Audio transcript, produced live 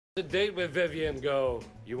The date with Vivian go?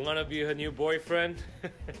 You wanna be her new boyfriend?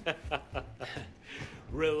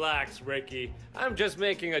 Relax, Ricky. I'm just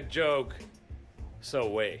making a joke. So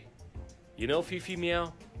wait, you know Fifi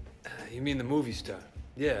Meow? You mean the movie star?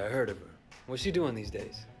 Yeah, I heard of her. What's she doing these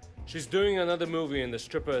days? She's doing another movie in the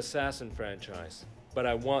Stripper Assassin franchise. But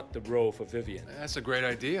I want the role for Vivian. That's a great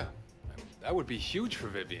idea. That would be huge for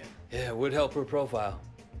Vivian. Yeah, it would help her profile.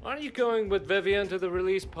 Aren't you going with Vivian to the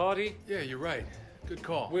release party? Yeah, you're right. Good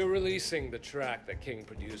call. We're releasing the track that King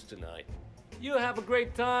produced tonight. You have a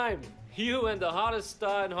great time. You and the hottest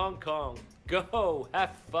star in Hong Kong. Go,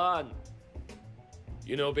 have fun.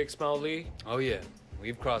 You know Big Smile Lee? Oh yeah,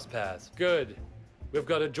 we've crossed paths. Good. We've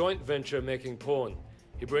got a joint venture making porn.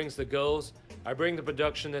 He brings the girls, I bring the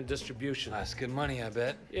production and distribution. That's good money, I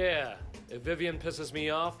bet. Yeah, if Vivian pisses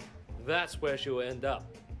me off, that's where she'll end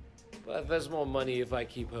up. But there's more money if I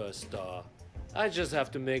keep her a star. I just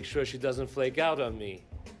have to make sure she doesn't flake out on me.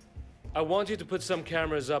 I want you to put some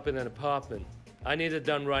cameras up in an apartment. I need it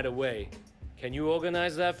done right away. Can you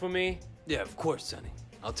organize that for me? Yeah, of course, Sonny.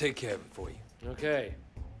 I'll take care of it for you. Okay.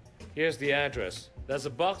 Here's the address. There's a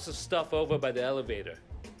box of stuff over by the elevator.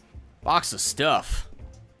 Box of stuff?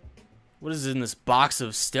 What is in this box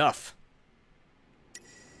of stuff?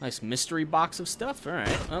 Nice mystery box of stuff. All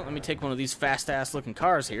right. Well, let me take one of these fast-ass looking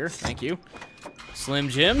cars here. Thank you. Slim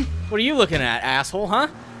Jim, what are you looking at, asshole, huh?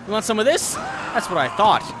 You want some of this? That's what I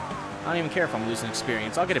thought. I don't even care if I'm losing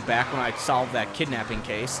experience. I'll get it back when I solve that kidnapping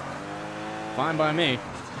case. Fine by me.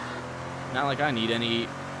 Not like I need any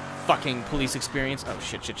fucking police experience. Oh,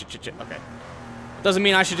 shit. Okay. Doesn't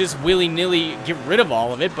mean I should just willy-nilly get rid of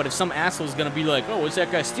all of it, but if some asshole's gonna be like, oh, what's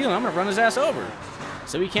that guy stealing? I'm gonna run his ass over.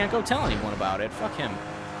 So he can't go tell anyone about it. Fuck him.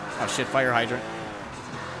 Oh, shit, fire hydrant.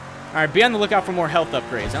 Alright, be on the lookout for more health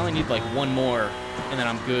upgrades. I only need, like, one more, and then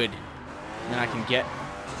I'm good. And then I can get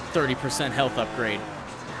 30% health upgrade.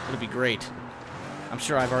 It'll be great. I'm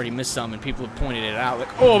sure I've already missed some, and people have pointed it out,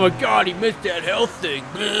 like, oh my god, he missed that health thing.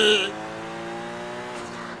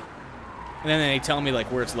 And then they tell me,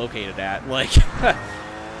 like, where it's located at. Like,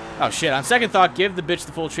 oh, shit. On second thought, give the bitch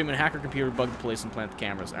the full treatment, hack her computer, bug the police, and plant the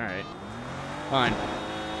cameras. Alright. Fine.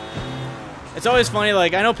 It's always funny,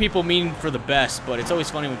 like, I know people mean for the best, but it's always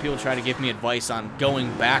funny when people try to give me advice on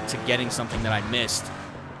going back to getting something that I missed.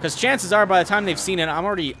 Because chances are, by the time they've seen it, I'm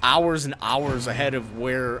already hours and hours ahead of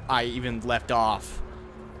where I even left off.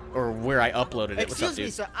 Or where I uploaded it. What's up, dude? Excuse me,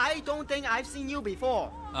 sir. I don't think I've seen you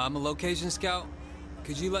before. I'm a location scout.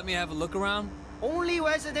 Could you let me have a look around? Only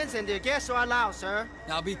residents and their guests are allowed, sir.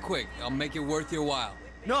 I'll be quick. I'll make it worth your while.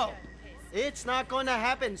 No, it's not gonna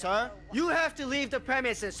happen, sir. You have to leave the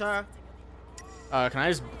premises, sir. Can I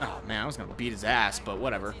just... Oh, man, I was gonna beat his ass, but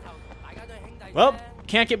whatever. Well,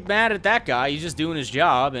 can't get mad at that guy. He's just doing his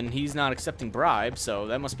job, and he's not accepting bribes, so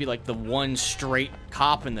that must be, like, the one straight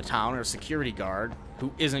cop in the town, or security guard,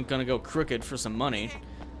 who isn't gonna go crooked for some money.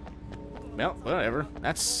 Well, whatever.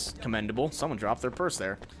 That's commendable. Someone dropped their purse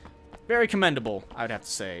there. Very commendable, I would have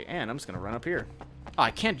to say. And I'm just gonna run up here. Oh,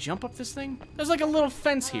 I can't jump up this thing? There's, like, a little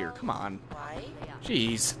fence here. Come on.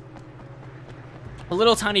 Jeez. A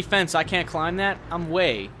little tiny fence, I can't climb that? I'm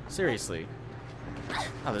way. Seriously.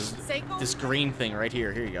 Oh, there's this green thing right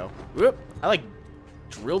here. Here you go. Whoop. I, like,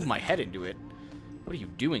 drilled my head into it. What are you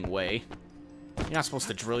doing, Way? You're not supposed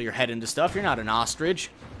to drill your head into stuff. You're not an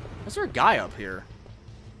ostrich. Is there a guy up here?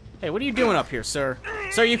 Hey, what are you doing up here, sir?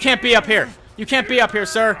 Sir, you can't be up here. You can't be up here,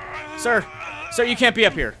 sir. Sir, you can't be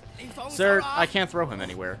up here. Sir, I can't throw him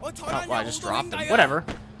anywhere. Oh, well, I just dropped him. Whatever.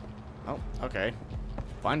 Oh, okay.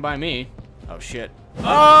 Fine by me. Oh, shit.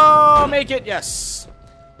 Oh, make it! Yes!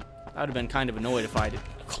 I would have been kind of annoyed if I did.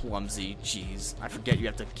 Clumsy. Jeez. I forget you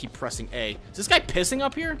have to keep pressing A. Is this guy pissing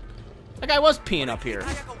up here? That guy was peeing up here.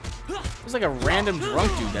 There's like a random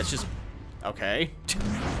drunk dude that's just... Okay.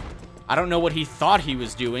 I don't know what he thought he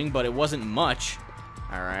was doing, but it wasn't much.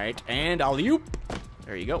 Alright. And alley-oop.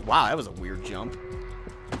 There you go. Wow, that was a weird jump.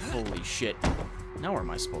 Holy shit. Now where am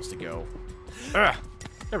I supposed to go? Ugh.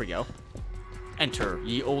 There we go. Enter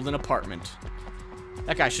ye olden apartment.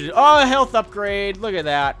 That guy should... Oh, a health upgrade. Look at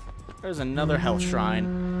that. There's another health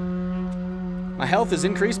shrine. My health is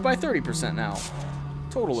increased by 30% now.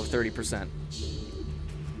 Total of 30%.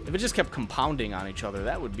 If it just kept compounding on each other,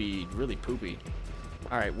 that would be really poopy.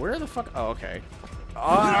 Alright, where the fuck... Oh, okay.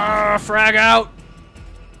 Ah, frag out!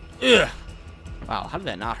 Ugh. Wow, how did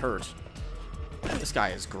that not hurt? This guy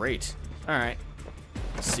is great. Alright.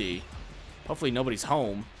 Let's see. Hopefully nobody's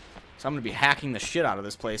home. So I'm gonna be hacking the shit out of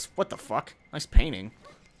this place. What the fuck? Nice painting.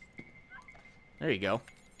 There you go.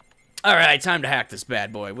 Alright, time to hack this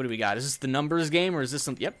bad boy. What do we got? Is this the numbers game or is this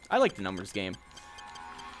some... Yep, I like the numbers game.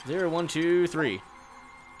 0, 1, 2, 3.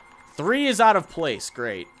 3 is out of place.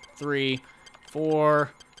 Great. 3,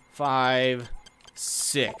 4, 5,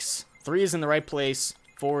 6. 3 is in the right place.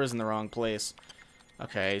 4 is in the wrong place.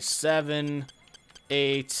 Okay, 7,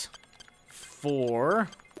 8, 4.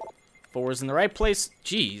 4 is in the right place.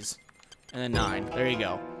 Jeez. And then 9. There you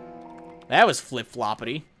go. That was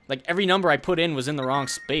flip-floppity. Like, every number I put in was in the wrong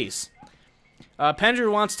space.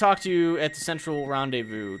 Pendrew wants to talk to you at the Central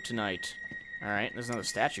Rendezvous tonight. Alright, there's another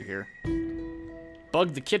statue here.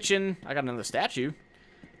 Bug the kitchen. I got another statue.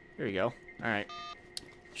 Here you go. Alright.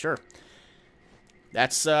 Sure.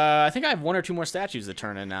 That's, I think I have 1 or 2 more statues to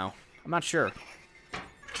turn in now. I'm not sure.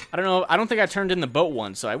 I don't know. I don't think I turned in the boat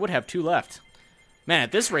one, so I would have 2 left. Man,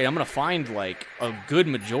 at this rate, I'm going to find, like, a good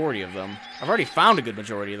majority of them. I've already found a good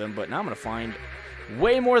majority of them, but now I'm going to find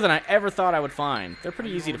way more than I ever thought I would find. They're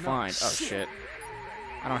pretty easy to find. Oh, shit.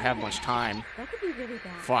 I don't have much time.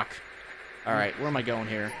 Fuck. Alright, where am I going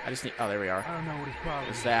here? I just need... Oh, there we are.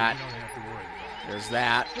 There's that. There's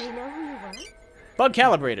that. Bug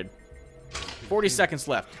calibrated. 40 seconds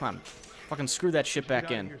left. Come on. Fucking screw that shit back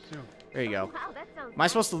in. There you go. Am I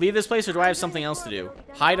supposed to leave this place, or do I have something else to do?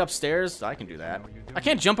 Hide upstairs? I can do that. I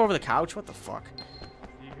can't jump over the couch? What the fuck?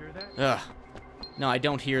 Ugh. No, I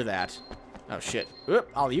don't hear that. Oh, shit. Oop,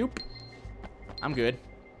 alley-oop. I'm good.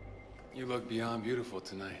 You look beyond beautiful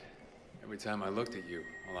tonight. Every time I looked at you,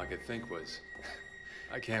 all I could think was,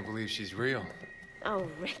 I can't believe she's real. Oh,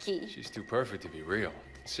 Ricky. She's too perfect to be real.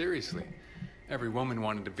 Seriously. Every woman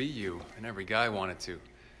wanted to be you, and every guy wanted to.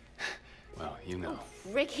 Well, you know.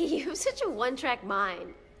 Oh, Ricky, you have such a one-track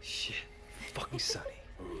mind. Shit. Fucking Sonny.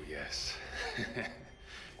 Oh, yes.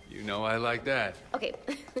 You know I like that. Okay,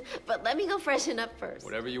 but let me go freshen up first.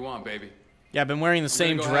 Whatever you want, baby. Yeah, I've been wearing the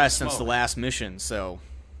same go have a dress since the smoke. last mission, so...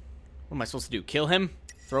 What am I supposed to do? Kill him?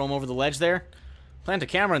 Throw him over the ledge there? Plant a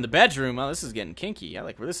camera in the bedroom? Oh, this is getting kinky. I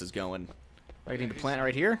like where this is going. I need to plant it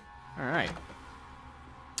right here? Alright.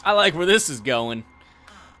 I like where this is going.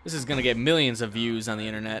 This is gonna get millions of views on the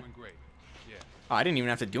internet. Great. Yeah. Oh, I didn't even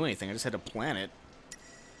have to do anything. I just had to plant it.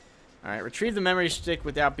 Alright, retrieve the memory stick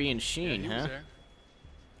without being seen, He huh? was there.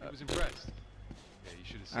 I was impressed. Yeah, you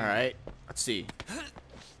should have seen. Alright, let's see.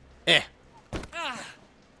 Eh.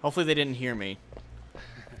 Hopefully they didn't hear me.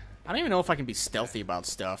 I don't even know if I can be stealthy about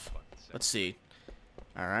stuff. Let's see.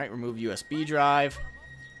 Alright, remove USB drive.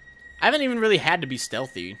 I haven't even really had to be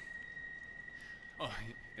stealthy. Oh,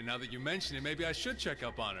 and now that you mention it, maybe I should check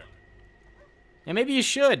up on her. Yeah, maybe you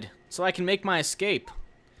should, so I can make my escape.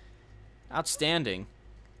 Outstanding.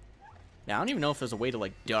 Yeah, I don't even know if there's a way to,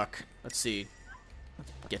 like, duck. Let's see.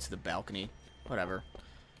 Let's get to the balcony. Whatever.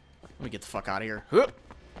 Let me get the fuck out of here. Whoop.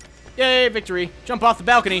 Yay, victory. Jump off the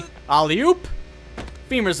balcony. Alley-oop.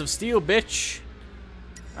 Femurs of steel, bitch.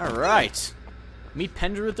 Alright. Meet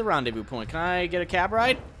Pendrew at the rendezvous point. Can I get a cab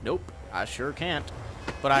ride? Nope. I sure can't.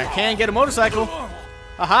 But I can get a motorcycle.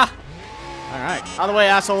 Aha. Alright. Out of the way,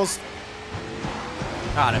 assholes.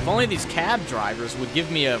 God, if only these cab drivers would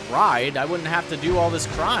give me a ride, I wouldn't have to do all this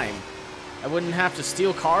crime. I wouldn't have to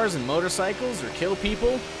steal cars and motorcycles or kill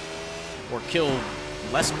people. Or kill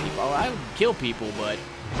less people. I would kill people, but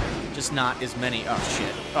just not as many. Oh,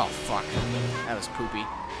 shit. Oh, fuck. That was poopy.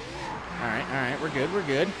 Alright, we're good, we're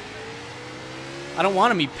good. I don't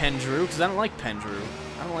want to meet Pendrew, because I don't like Pendrew.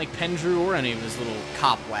 I don't like Pendrew or any of his little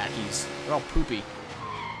cop lackeys. They're all poopy.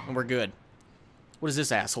 And we're good. What does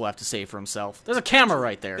this asshole have to say for himself? There's a camera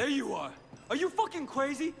right there. There you are. Are you fucking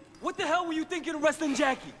crazy? What the hell were you thinking arresting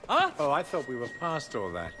Jackie, huh? Oh, I thought we were past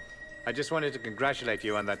all that. I just wanted to congratulate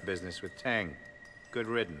you on that business with Tang. Good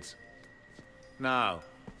riddance. Now,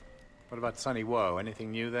 what about Sonny Woe?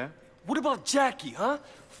 Anything new there? What about Jackie, huh?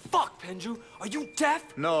 Fuck, Pendrew. Are you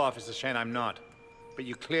deaf? No, Officer Shane, I'm not. But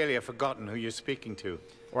you clearly have forgotten who you're speaking to.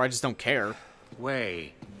 Or I just don't care.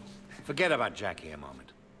 Wait. Forget about Jackie a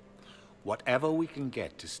moment. Whatever we can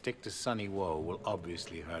get to stick to Sonny Woe will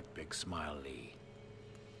obviously hurt Big Smile Lee.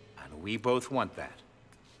 And we both want that.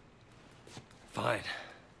 Fine.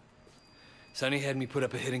 Sonny had me put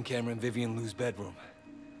up a hidden camera in Vivian Lou's bedroom.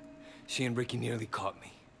 She and Ricky nearly caught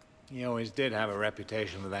me. He always did have a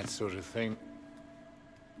reputation for that sort of thing.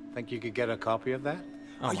 Think you could get a copy of that?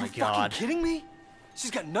 Oh Are my you god. fucking kidding me?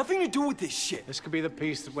 She's got nothing to do with this shit. This could be the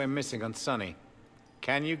piece that we're missing on Sonny.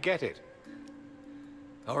 Can you get it?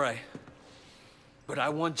 All right. But I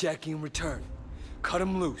want Jackie in return. Cut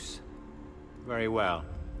him loose. Very well.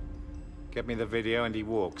 Get me the video and he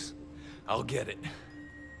walks. I'll get it.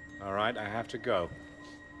 All right, I have to go.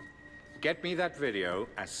 Get me that video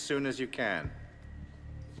as soon as you can.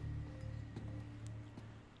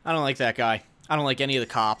 I don't like that guy. I don't like any of the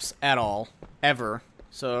cops at all. Ever.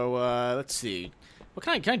 So, let's see. What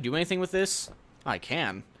can I do anything with this? I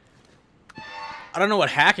can. I don't know what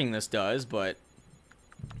hacking this does, but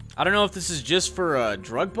I don't know if this is just for a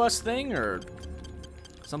drug bust thing or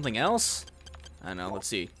something else. I don't know. Let's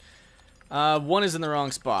see. 1 is in the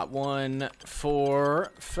wrong spot. 1,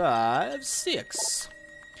 4, 5, 6.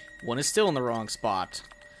 1 is still in the wrong spot.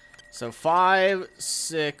 So 5,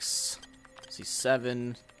 6, let's see,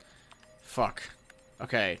 7. Fuck.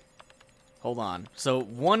 Okay. Hold on. So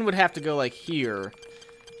 1 would have to go like here,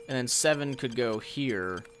 and then 7 could go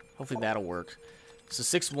here. Hopefully that'll work. So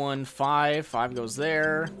 6, 1, 5. 5 goes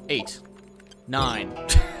there. 8. 9.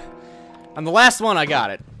 On the last one, I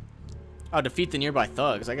got it. Oh, defeat the nearby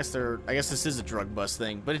thugs. I guess this is a drug bust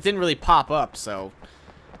thing, but it didn't really pop up, so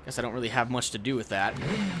I guess I don't really have much to do with that.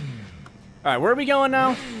 All right, where are we going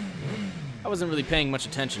now? I wasn't really paying much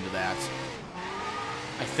attention to that.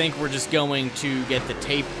 I think we're just going to get the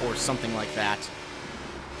tape or something like that.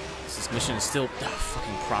 This mission is still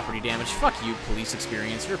fucking property damage. Fuck you, police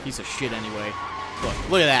experience. You're a piece of shit anyway.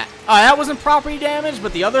 Look at that. Oh, that wasn't property damage,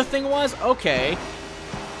 but the other thing was? Okay.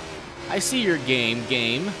 I see your game.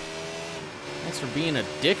 Thanks for being a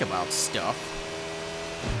dick about stuff.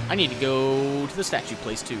 I need to go to the statue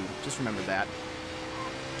place too. Just remember that.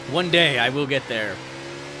 One day I will get there.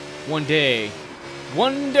 One day.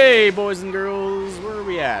 One day, boys and girls. Where are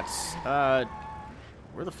we at?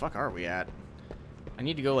 Where the fuck are we at? I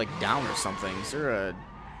need to go like down or something. Is there a...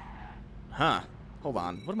 Huh. Hold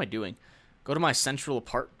on. What am I doing? Go to my central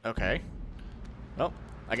apart... Okay. Well,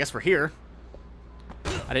 I guess we're here.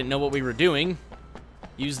 I didn't know what we were doing.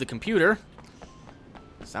 Use the computer.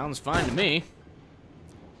 Sounds fine to me.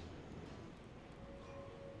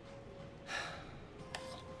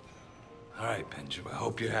 All right, Penju, I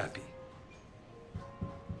hope you're happy.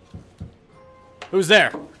 Who's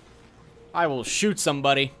there? I will shoot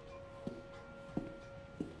somebody.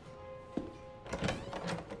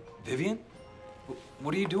 Vivian?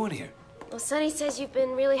 What are you doing here? Well, Sonny says you've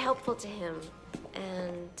been really helpful to him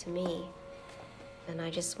and to me. And I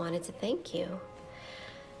just wanted to thank you.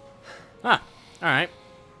 Ah, all right.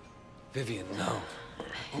 Vivian, no.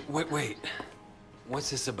 Wait. What's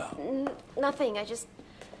this about? Nothing. I just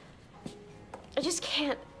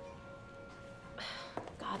can't.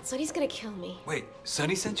 God, Sonny's gonna kill me. Wait,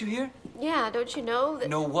 Sonny sent you here? Yeah, don't you know that?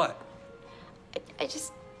 Know what?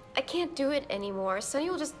 I can't do it anymore. Sonny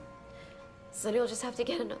will just have to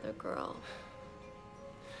get another girl.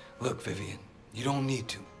 Look, Vivian, you don't need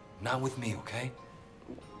to. Not with me, okay?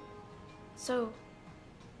 So,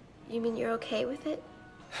 you mean you're okay with it?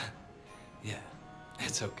 Yeah,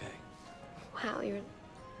 it's okay. Wow,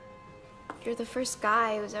 you're the first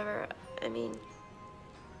guy who's ever, I mean...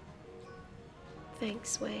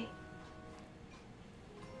 Thanks, Wei.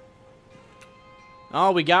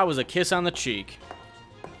 All we got was a kiss on the cheek.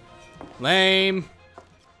 Lame.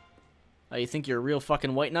 Oh, you think you're a real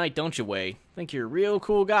fucking white knight, don't you, Wei? Think you're a real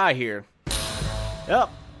cool guy here. Yep,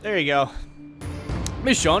 there you go.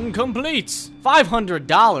 Mission complete.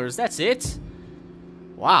 $500, that's it?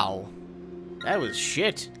 Wow. That was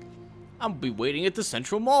shit. I'll be waiting at the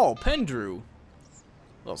Central Mall, Pendrew.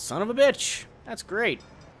 Little son of a bitch. That's great.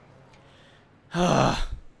 Oh,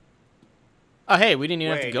 hey, we didn't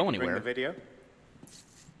even have to go anywhere. Bring the video?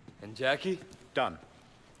 And Jackie? Done.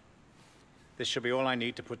 This should be all I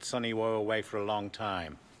need to put Sonny Woe away for a long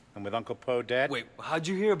time. And with Uncle Po dead... Wait, how'd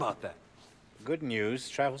you hear about that? Good news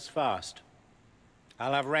travels fast.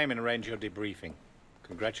 I'll have Raymond arrange your debriefing.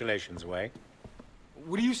 Congratulations, Wei.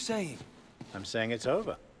 What are you saying? I'm saying it's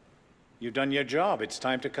over. You've done your job. It's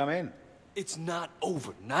time to come in. It's not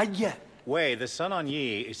over. Not yet. Wei, the Sun on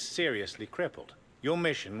Yi is seriously crippled. Your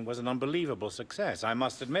mission was an unbelievable success. I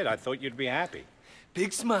must admit, I thought you'd be happy.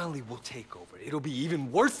 Big Smiley will take over. It'll be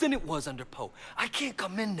even worse than it was under Po. I can't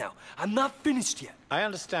come in now. I'm not finished yet. I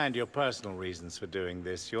understand your personal reasons for doing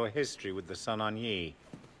this, your history with the Sun on Yi.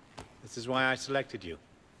 This is why I selected you.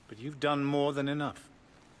 But you've done more than enough.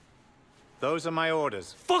 Those are my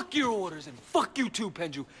orders. Fuck your orders, and fuck you too,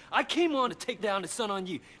 Pendrew. I came on to take down the Sun on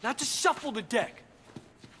Yi, not to shuffle the deck.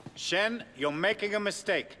 Shen, you're making a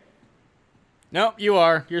mistake. Nope, you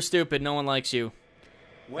are. You're stupid. No one likes you.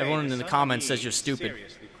 Wei, Everyone in the comments says you're stupid.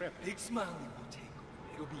 Big Smiley will take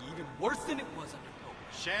over. It'll be even worse than it was under Po.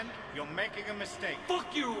 Shen, you're making a mistake.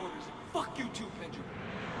 Fuck your orders, and fuck you too, Pendrew.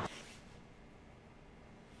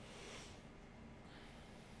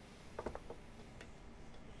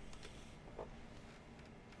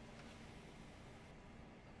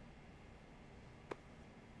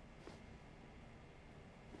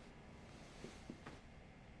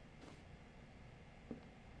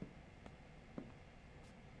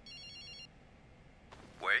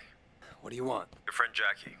 What do you want? Your friend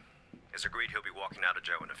Jackie has agreed he'll be walking out of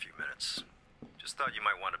jail in a few minutes. Just thought you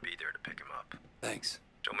might want to be there to pick him up. Thanks.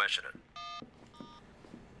 Don't mention it.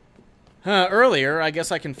 Earlier, I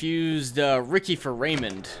guess I confused Ricky for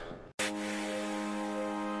Raymond.